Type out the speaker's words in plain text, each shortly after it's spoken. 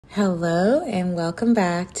Hello and welcome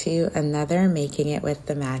back to another Making It with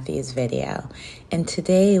the Matthews video. And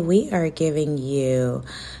today we are giving you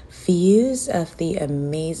views of the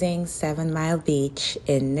amazing 7 Mile Beach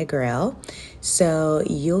in Negril. So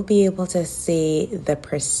you'll be able to see the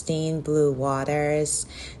pristine blue waters,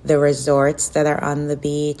 the resorts that are on the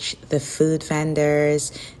beach, the food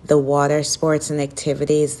vendors, the water sports and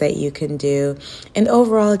activities that you can do, and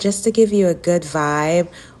overall just to give you a good vibe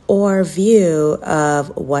or view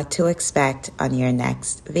of what to expect on your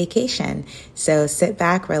next vacation. So sit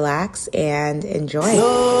back, relax, and enjoy.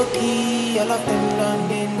 Low-key, all of them done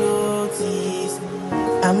they notice.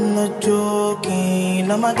 I'm not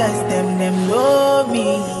joking, all my guys, them know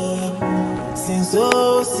me. Since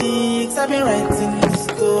 06, I've been writing this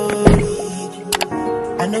story.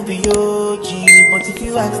 I know be OG, but if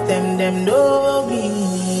you ask them know me.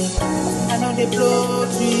 I know they blow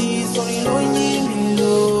trees, so you know you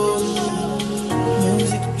know.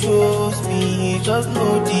 Music shows me, just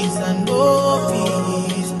know this and know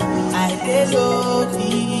this. I dey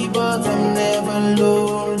lonely, but I'm never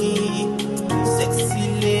lonely. Sexy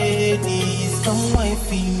ladies, come and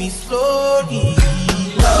feel me slowly.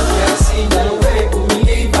 Love can see the way to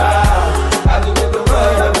believe I do with the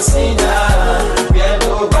world I'm seeing now. We are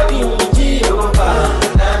nobody who Jehovah.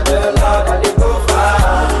 Now the Lord that they go far.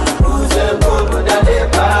 Who's the bold that they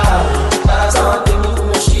bow? That's all they need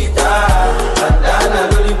to shit out. And then I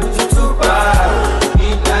really put you too far.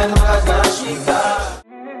 Midnight was not shit out.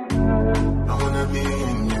 I wanna be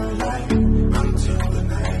in your life until the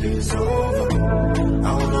night is over. I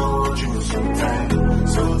wanna hold you so tight,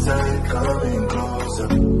 coming closer.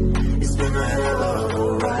 It's been a hell of a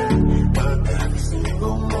ride, but every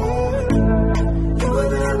single moment you were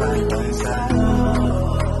there by my side.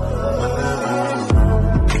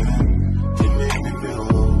 You make me feel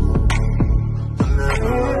low.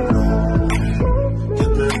 Whenever I'm alone,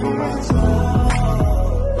 you're there for my soul.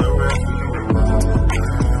 Wherever you are,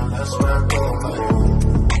 girl, that's where I call my home.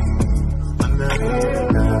 Whenever you're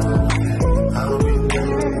down, I'll be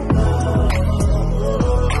there.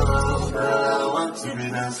 I want to be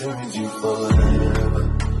dancing with you forever.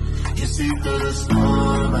 You see through the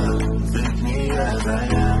storm and take me as I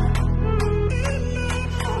am.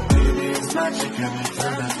 Baby, it's magic and we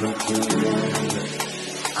turn it look together.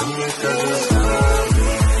 Come here, cause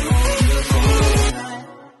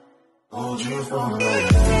hold you for life.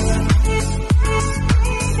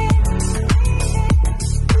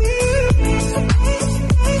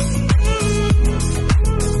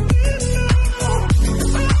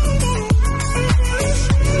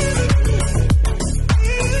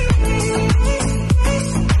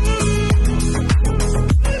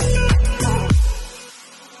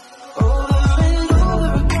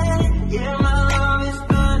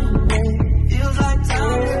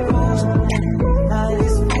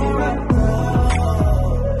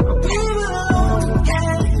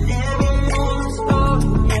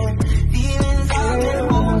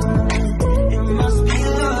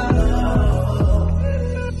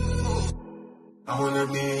 I wanna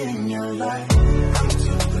be in your life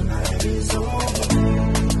until the night is over.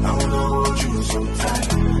 I wanna hold you so tight,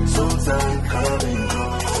 coming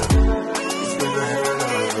closer. It's been a hell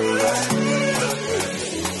of a ride, but every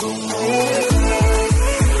single moment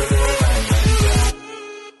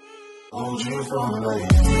hold you for life.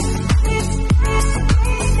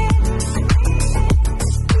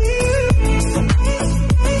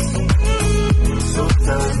 So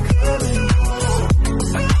tight, coming closer.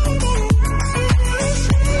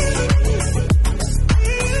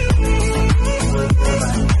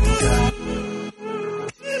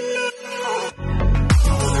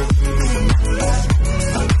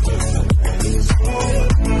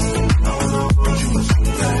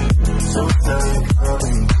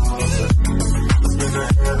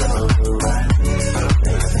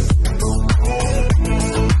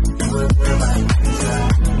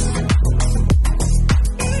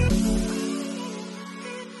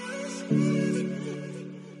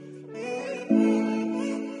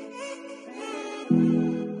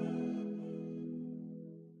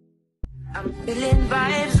 I'm feeling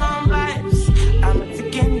vibes on vibes. I'm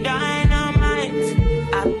ticking dynamite.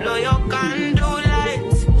 I blow your candle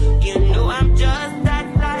lights. You know I'm just that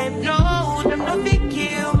type. No, them no fit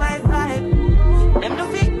kill my vibe. Them no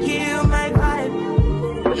fit kill my vibe.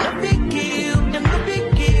 Them no fit kill. Them no fit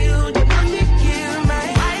kill. Them no fit kill my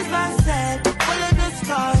eyes are set. Follow the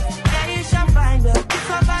stars. There you shall find a pick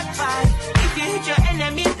up at 5. If you hit your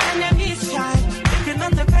enemies, enemies shine. If you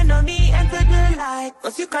not depend on me, enter the light.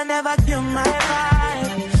 Cause you can never kill my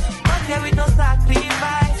vibe. But there is no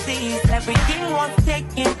sacrifices. Everything was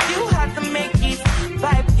taken, you had to make it.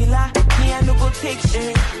 Vibe killer, me I no go take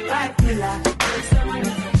shit. Right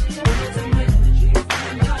pillar.